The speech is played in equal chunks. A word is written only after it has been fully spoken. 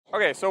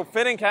Okay, so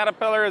Fitting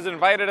Caterpillar has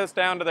invited us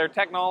down to their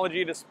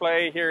technology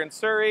display here in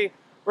Surrey.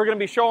 We're going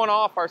to be showing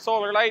off our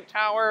solar light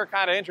tower,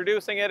 kind of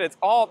introducing it.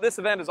 This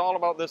event is all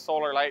about this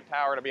solar light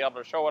tower, to be able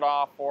to show it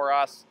off for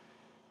us,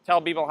 tell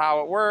people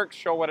how it works,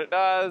 show what it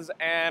does,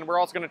 and we're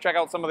also going to check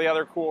out some of the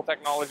other cool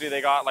technology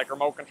they got, like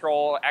remote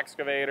control,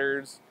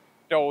 excavators,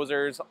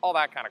 dozers, all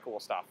that kind of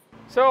cool stuff.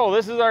 So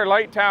this is our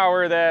light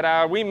tower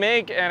that we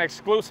make and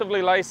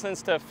exclusively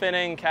licensed to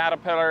Fitting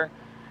Caterpillar.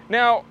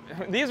 Now,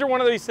 these are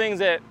one of these things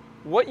that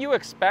what you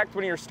expect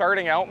when you're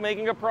starting out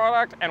making a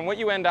product and what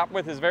you end up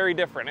with is very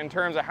different in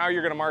terms of how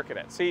you're going to market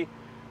it. See,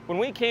 when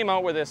we came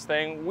out with this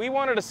thing, we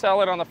wanted to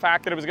sell it on the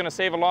fact that it was going to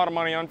save a lot of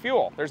money on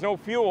fuel. There's no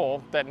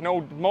fuel,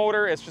 no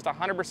motor, it's just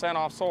 100%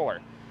 off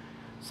solar.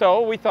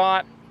 So we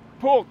thought,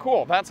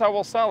 cool, that's how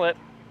we'll sell it.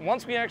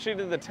 Once we actually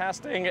did the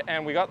testing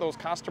and we got those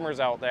customers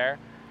out there,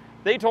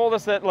 they told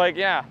us that, like,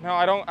 yeah, no,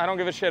 I don't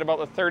give a shit about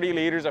the 30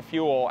 liters of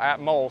fuel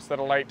at most that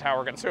a light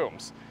tower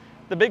consumes.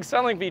 The big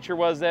selling feature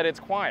was that it's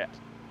quiet.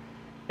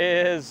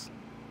 There's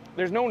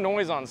no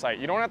noise on site.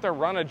 You don't have to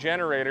run a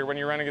generator when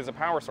you're running as a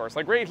power source.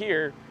 Like right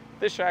here,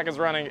 this shack is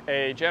running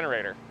a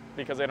generator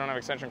because they don't have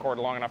extension cord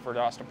long enough for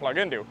us to plug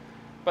into.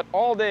 But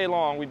all day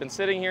long, we've been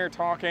sitting here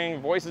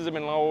talking, voices have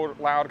been loud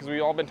because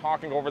we've all been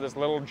talking over this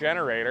little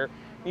generator.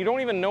 You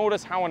don't even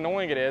notice how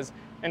annoying it is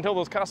until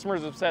those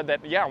customers have said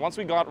that, yeah, once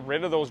we got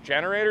rid of those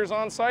generators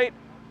on site,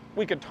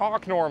 we could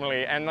talk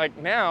normally. And like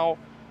now,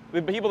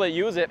 the people that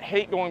use it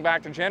hate going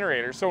back to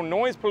generators. So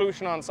noise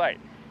pollution on site.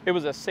 It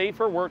was a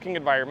safer working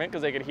environment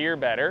because they could hear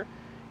better.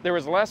 There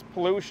was less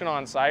pollution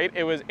on site.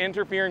 It was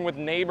interfering with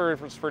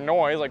neighbors for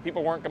noise, like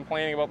people weren't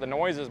complaining about the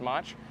noise as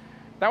much.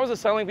 That was a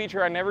selling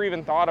feature I never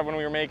even thought of when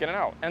we were making it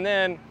out. And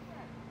then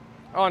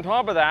on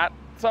top of that,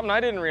 something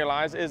I didn't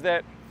realize is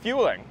that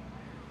fueling.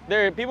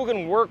 People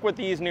can work with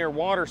these near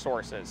water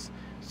sources.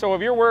 So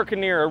if you're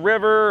working near a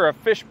river, or a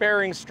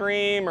fish-bearing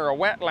stream, or a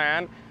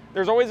wetland,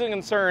 there's always a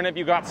concern if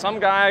you got some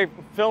guy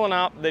filling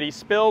up that he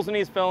spills when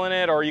he's filling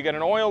it, or you get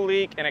an oil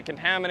leak and it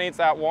contaminates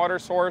that water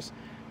source.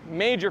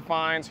 Major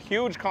fines,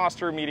 huge cost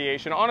to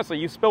remediation. Honestly,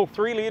 you spill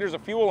 3 liters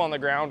of fuel on the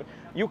ground,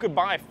 you could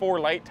buy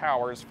 4 light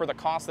towers for the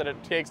cost that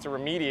it takes to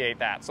remediate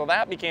that. So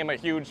that became a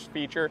huge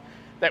feature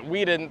that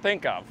we didn't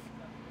think of.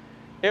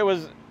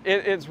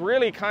 It's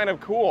really kind of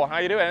cool how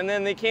you do it. And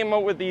then they came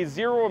out with these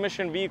zero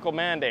emission vehicle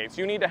mandates.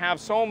 You need to have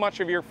so much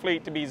of your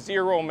fleet to be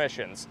zero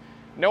emissions,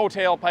 no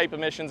tailpipe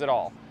emissions at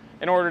all,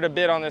 in order to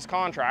bid on this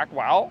contract.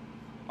 Well,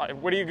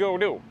 what do you go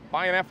do?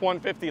 Buy an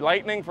F-150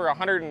 Lightning for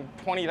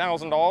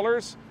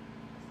 $120,000?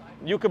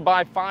 You could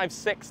buy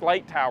 5-6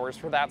 light towers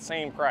for that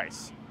same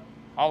price.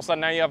 All of a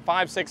sudden now you have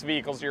 5-6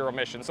 vehicles zero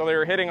emission. So they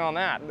were hitting on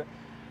that.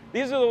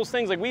 These are those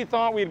things, like we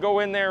thought we'd go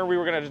in there, we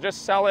were gonna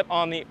just sell it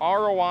on the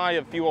ROI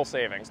of fuel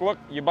savings. Look,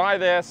 you buy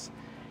this,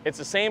 it's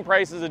the same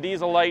price as a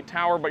diesel light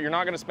tower, but you're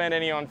not gonna spend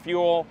any on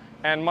fuel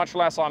and much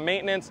less on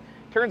maintenance.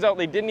 Turns out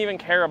they didn't even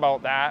care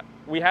about that.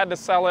 We had to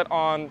sell it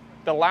on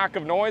the lack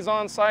of noise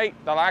on site,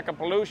 the lack of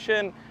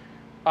pollution,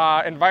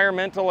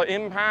 environmental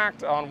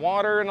impact on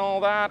water and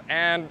all that,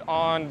 and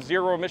on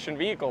zero emission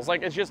vehicles.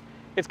 Like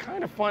it's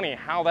kind of funny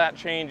how that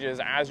changes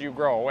as you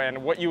grow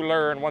and what you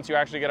learn once you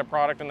actually get a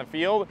product in the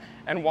field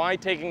and why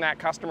taking that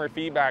customer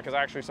feedback is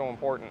actually so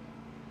important.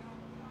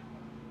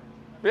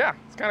 But yeah,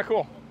 it's kind of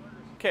cool.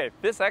 Okay,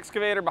 this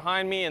excavator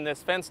behind me in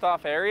this fenced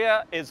off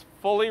area is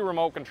fully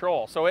remote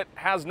control, so it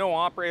has no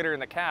operator in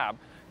the cab.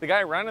 The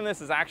guy running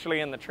this is actually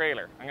in the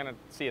trailer. I'm gonna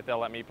see if they'll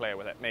let me play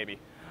with it, maybe.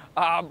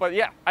 But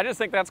yeah, I just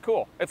think that's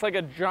cool. It's like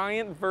a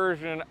giant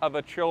version of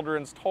a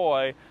children's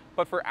toy,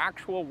 but for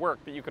actual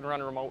work that you can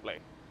run remotely.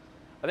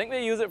 I think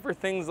they use it for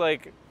things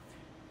like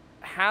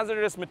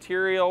hazardous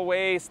material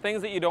waste,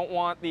 things that you don't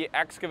want the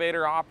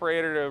excavator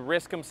operator to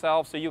risk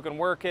himself, so you can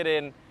work it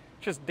in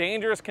just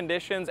dangerous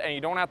conditions and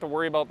you don't have to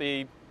worry about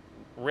the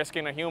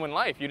risking a human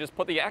life. You just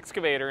put the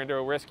excavator into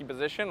a risky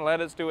position,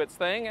 let it do its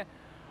thing.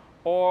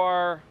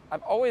 Or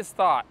I've always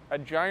thought a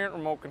giant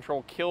remote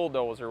control kill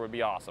dozer would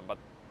be awesome, but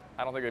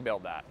I don't think they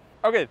build that.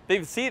 Okay,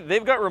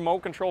 they've got remote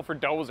control for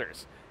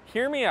dozers.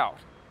 Hear me out.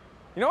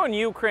 You know in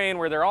Ukraine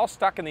where they're all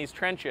stuck in these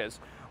trenches,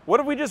 what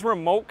if we just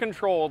remote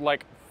controlled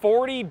like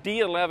 40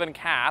 D11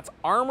 cats,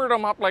 armored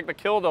them up like the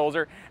kill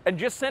dozer, and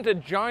just sent a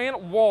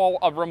giant wall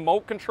of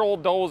remote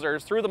controlled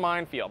dozers through the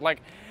minefield?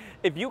 Like,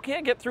 if you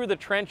can't get through the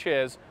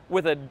trenches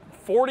with a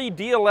 40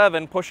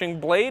 D11 pushing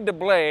blade to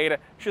blade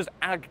just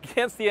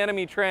against the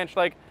enemy trench,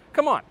 like,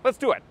 come on, let's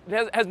do it.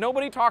 Has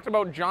nobody talked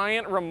about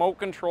giant remote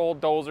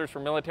controlled dozers for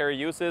military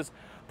uses?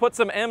 Put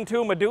some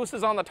M2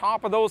 Medusas on the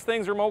top of those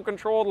things remote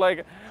controlled?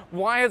 Like,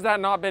 why has that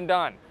not been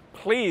done?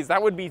 Please,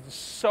 that would be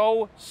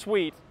so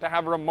sweet to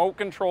have remote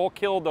control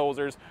kill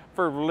dozers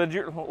for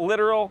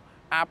literal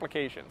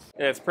applications.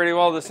 Yeah, it's pretty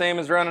well the same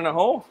as running a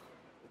hoe?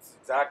 It's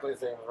exactly the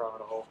same as running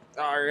a hoe.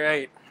 All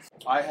right.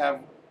 I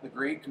have the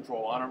grade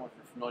control on. I don't know if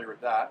you're familiar with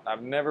that.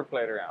 I've never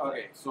played around.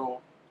 Okay,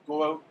 so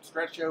go out,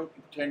 stretch out,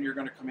 and pretend you're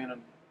going to come in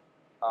and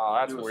oh,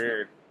 that's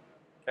weird.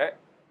 Okay.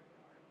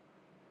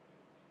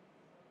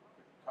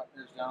 Cut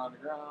this down on the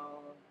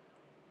ground.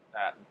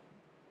 That.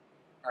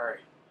 All right.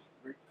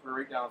 Put it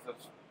right down so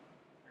it's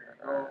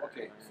Oh,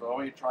 okay, so I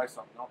want you to try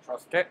something. Don't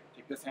trust me. Okay.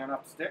 Take this hand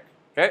off the stick.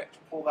 Okay.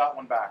 Pull that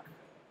one back.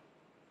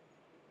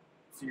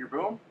 See your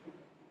boom?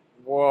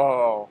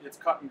 Whoa. It's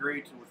cut and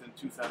grade to within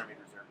 2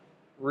 centimeters there.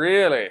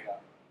 Really? Yeah.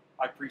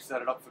 I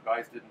preset it up so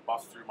guys didn't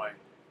bust through my.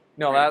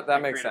 No,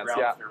 that makes sense.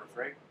 Yeah. Surface,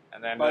 right?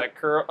 And then But the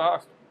curl. Oh.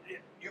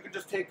 You can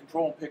just take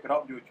control and pick it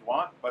up and do what you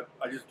want, but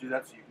I just do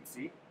that so you can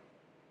see.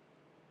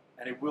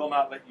 And it will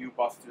not let you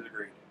bust through the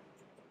grade.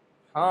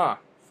 Huh.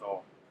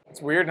 So.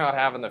 It's weird not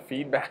having the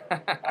feedback.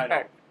 I know.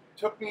 It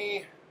took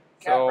me,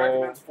 Cat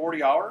recommends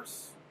 40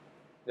 hours.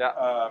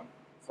 Yeah.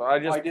 So I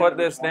just put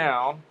this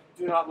down.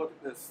 Do not look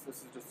at this. This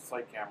is just a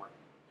sight camera.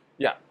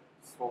 Yeah.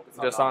 Just focus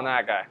just on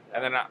that guy. Yeah.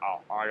 And then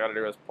all I got to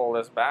do is pull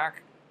this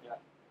back. Yeah.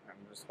 And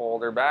just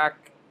hold her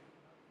back.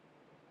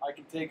 I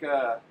can take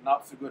a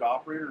not so good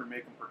operator and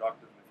make them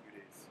productive in a few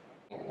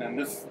days. And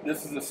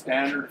this is a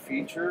standard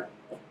feature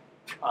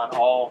on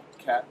all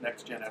Cat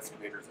Next Gen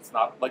excavators. It's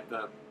not like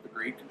the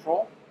grade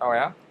control. Oh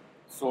yeah?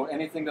 So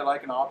anything that I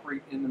can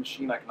operate in the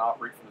machine, I can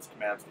operate from this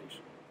command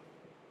station.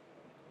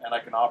 And I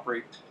can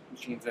operate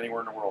machines anywhere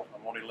in the world.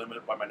 I'm only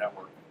limited by my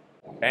network.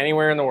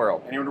 Anywhere in the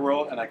world? Anywhere in the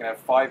world, and I can have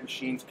 5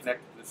 machines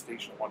connected to this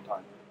station at one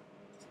time.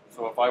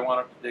 So if I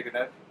wanted to dig a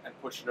net and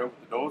push it out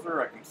with the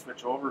dozer, I can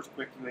switch over as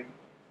quickly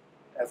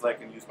as I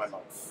can use my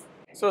mouse.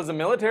 So has the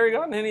military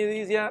gotten any of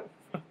these yet?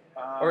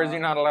 Or is he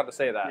not allowed to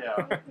say that?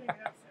 Yeah.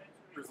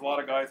 There's a lot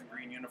of guys in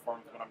green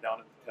uniforms when I'm down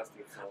at the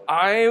testing facility.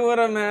 I would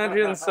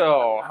imagine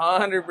so,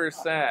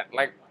 100%.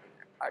 Like,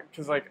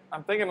 because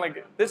I'm thinking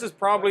this is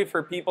probably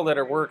for people that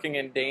are working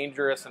in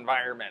dangerous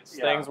environments.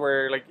 Yeah. Things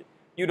where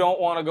you don't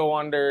want to go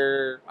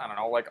under, I don't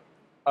know, like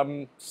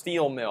a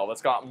steel mill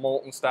that's got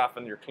molten stuff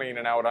and you're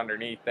cleaning out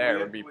underneath there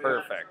would be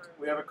perfect.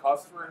 We have a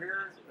customer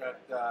here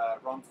that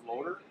runs a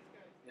loader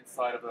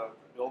inside of a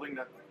building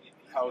that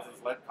houses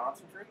lead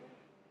concentrate.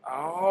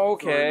 Oh,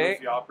 okay. So he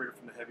moves the operator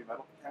from the heavy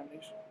metal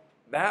contamination.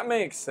 That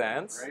makes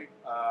sense. Right.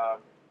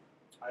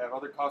 I have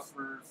other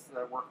customers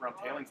that work around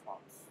tailings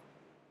ponds.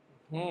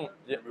 Yeah.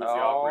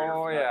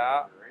 Oh,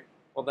 yeah. Operator, right?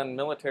 Well, then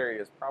military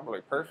is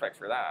probably perfect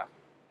for that.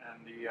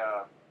 And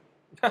yeah,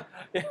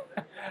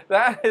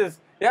 that is,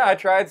 yeah, I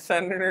tried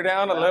sending her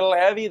down a little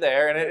heavy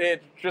there, and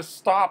it just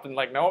stopped, and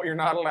no, you're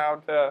not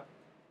allowed to.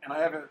 And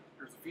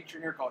there's a feature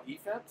in here called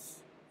e-fence.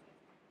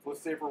 So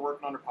let's say if we're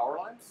working under power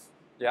lines.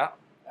 Yeah.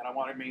 And I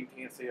want to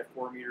maintain, say, a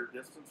 4-meter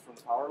distance from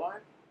the power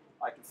line.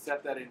 I can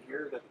set that in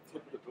here that the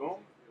tip of the boom,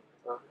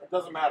 or it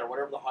doesn't matter,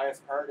 whatever the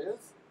highest part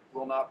is,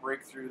 will not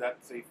break through that,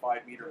 say,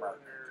 5-meter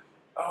mark.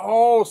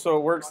 Oh, so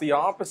it works the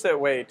opposite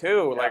way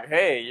too. Yeah.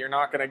 Hey, you're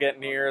not going to get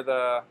near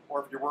the.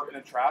 Or if you're working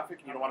in traffic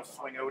and you don't want to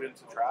swing out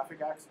into traffic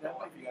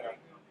accidentally,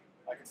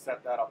 I can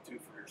set that up too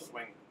for your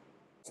swing.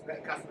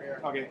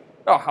 Okay.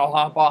 Oh, I'll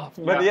hop off.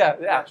 But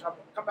yeah.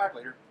 Come back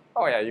later.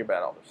 Oh yeah, you bet.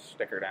 I'll just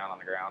stick her down on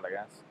the ground, I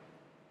guess.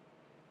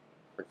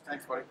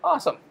 Thanks, buddy.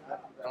 Awesome.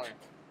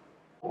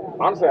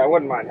 Honestly, I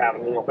wouldn't mind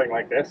having a little thing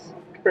like this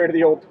compared to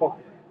the old one.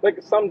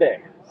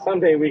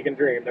 Someday we can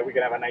dream that we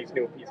can have a nice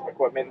new piece of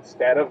equipment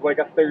instead of a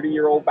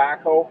 30-year-old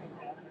backhoe.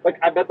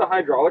 I bet the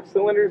hydraulic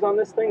cylinders on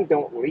this thing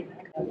don't leak.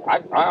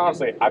 I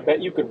honestly, I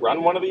bet you could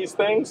run one of these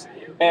things,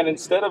 and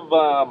instead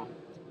of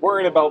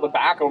worrying about the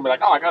backhoe and be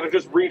like, oh, I got to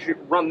just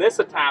run this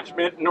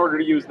attachment in order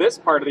to use this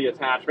part of the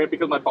attachment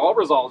because my ball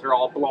resolves are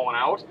all blowing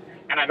out,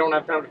 and I don't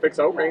have time to fix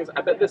O-rings.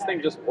 I bet this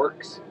thing just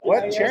works.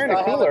 What? Chair and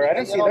a cooler? I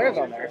didn't see theirs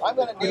on there.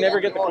 You never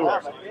get the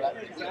cooler.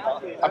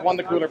 I've won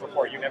the cooler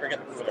before. You never get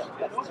the cooler.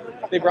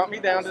 They brought me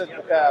down to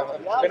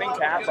Spinning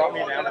Cat, brought me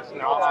down to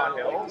Sonoma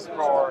Hills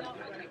for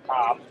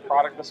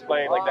product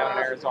display down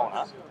in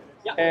Arizona.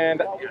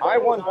 And I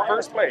won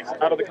first place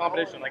out of the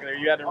competition.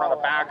 You had to run a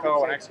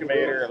backhoe, an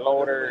excavator, a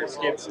loader, a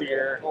skid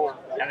steer,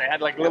 and they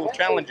had little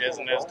challenges.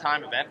 And it was a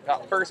time event.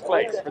 Got first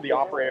place for the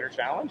operator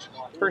challenge.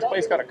 First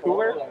place got a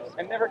cooler,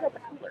 and never got the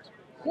cooler.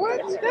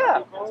 What?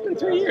 Yeah, it's been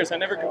 3 years.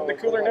 The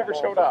cooler never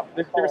showed up.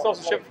 They were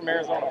supposed to ship from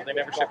Arizona, but they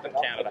never shipped in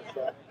Canada.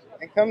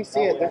 And come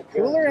see it. The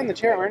cooler and the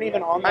chair aren't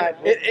even on that.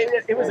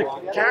 It was a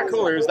cat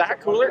cooler. It was that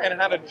cooler, and it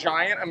had a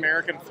giant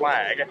American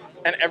flag.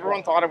 And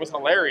everyone thought it was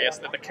hilarious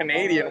that the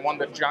Canadian won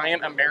the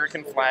giant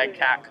American flag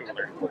cat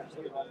cooler.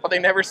 But they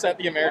never sent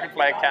the American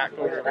flag cat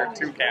cooler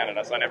to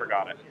Canada, so I never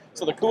got it.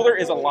 So the cooler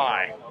is a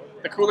lie.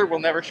 The cooler will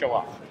never show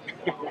up.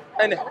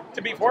 And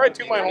before I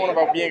toot my horn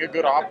about being a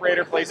good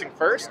operator placing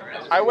first,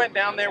 I went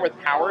down there with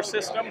power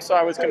systems, so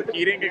I was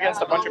competing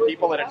against a bunch of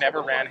people that had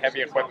never ran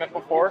heavy equipment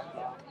before.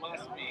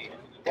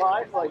 Well, I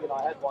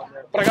had one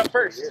there. But I got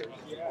first.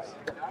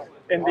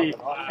 In the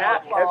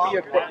Cat Heavy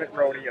Equipment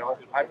Rodeo,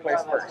 I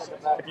placed first.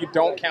 If you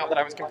don't count that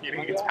I was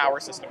competing against power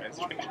system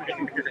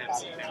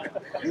engineers.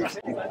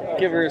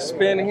 Give her a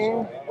spin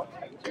here.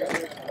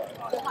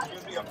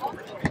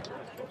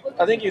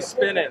 I think you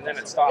spin it and then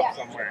it stops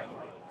somewhere.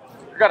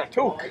 You got a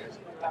toque.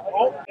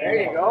 Oh,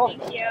 there you go.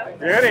 Thank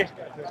you. Ready?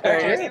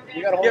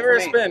 You gotta hold Give her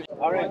a for me. spin.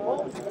 All right.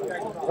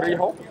 What are you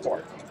hoping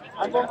for?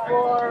 I'm going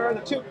for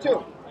the toque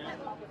too.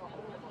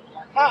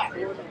 Hat.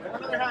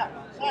 Another hat.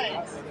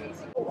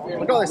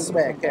 Look at all this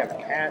swag. Okay, I have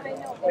a hat,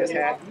 this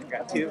hat, I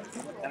got two,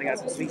 and I got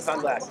some sweet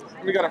sunglasses.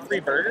 We got a free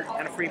burger.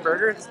 And a free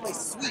burger. This place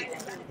is sweet.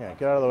 Yeah,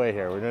 get out of the way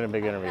here. We're doing a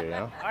big interview, you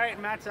know? All right,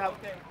 Matt's up.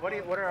 What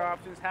are our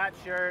options? Hat,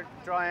 shirt,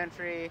 draw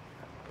entry,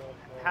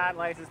 hat,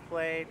 license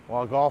plate.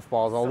 Well, golf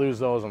balls, I'll lose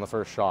those on the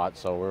first shot,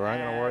 so we're not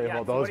going to worry yeah,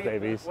 about so those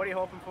babies. What are you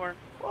hoping for?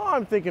 Well,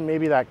 I'm thinking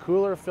maybe that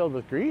cooler filled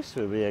with grease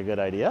would be a good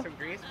idea. Some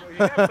grease? Well, you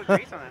gotta put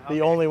grease on it.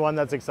 The only one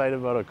that's excited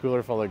about a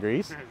cooler full of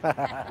grease.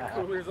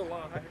 Cooler's a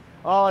lot.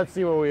 Oh, let's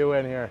see what we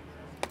win here.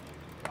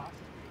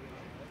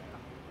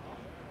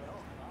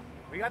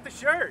 We got the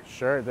shirt.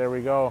 Shirt, there we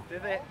go.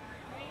 Did it?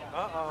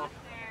 Uh-oh.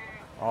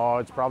 Oh,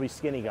 it's probably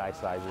skinny guy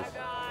sizes.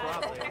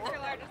 Probably.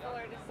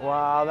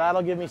 Well,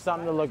 that'll give me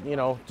something to look, you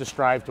know, to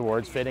strive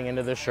towards fitting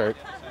into this shirt.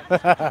 Nice.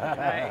 You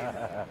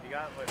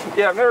got what?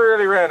 Yeah, I've never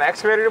really ran an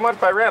excavator too much,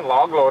 but I ran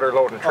log loader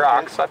loading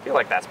trucks, so I feel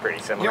like that's pretty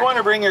similar. You want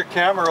to bring your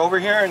camera over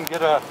here and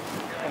get an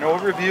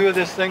overview of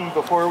this thing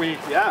before we...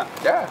 Yeah.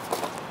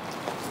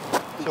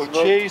 So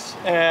Chace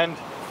and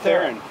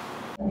Theron.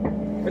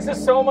 This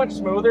is so much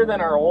smoother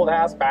than our old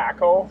ass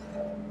backhoe.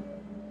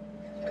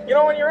 You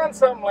know, when you run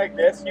something like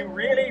this, you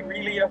really,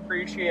 really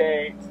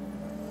appreciate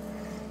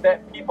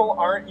that people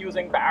aren't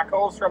using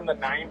backhoes from the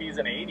 90s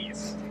and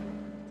 80s.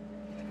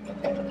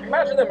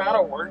 Imagine the amount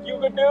of work you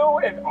could do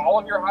if all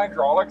of your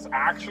hydraulics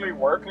actually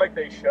work like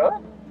they should.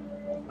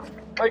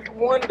 Like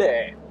one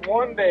day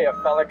a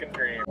fella can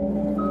dream.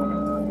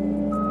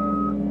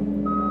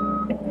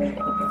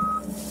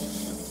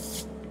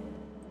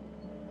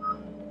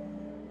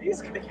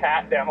 These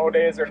Cat demo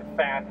days are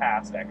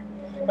fantastic.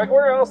 Like,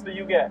 where else do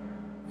you get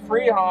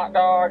free hot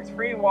dogs,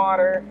 free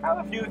water,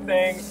 have a few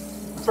things,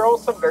 throw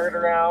some dirt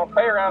around,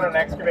 play around in an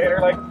excavator?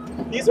 Like,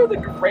 these are the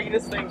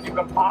greatest things you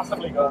can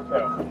possibly go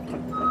to.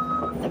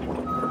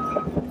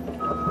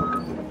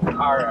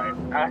 All right,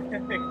 I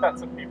think that's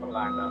some people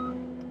lined up.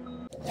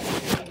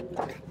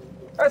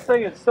 That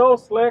thing is so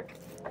slick.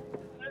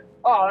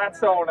 Oh, that's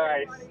so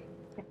nice.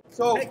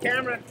 So, Hey,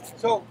 Cameron.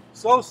 so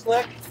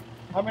slick.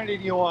 How many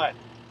do you want?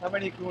 How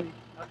many do you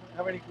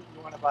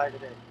want to buy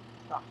today?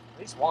 At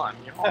least one,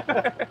 you know.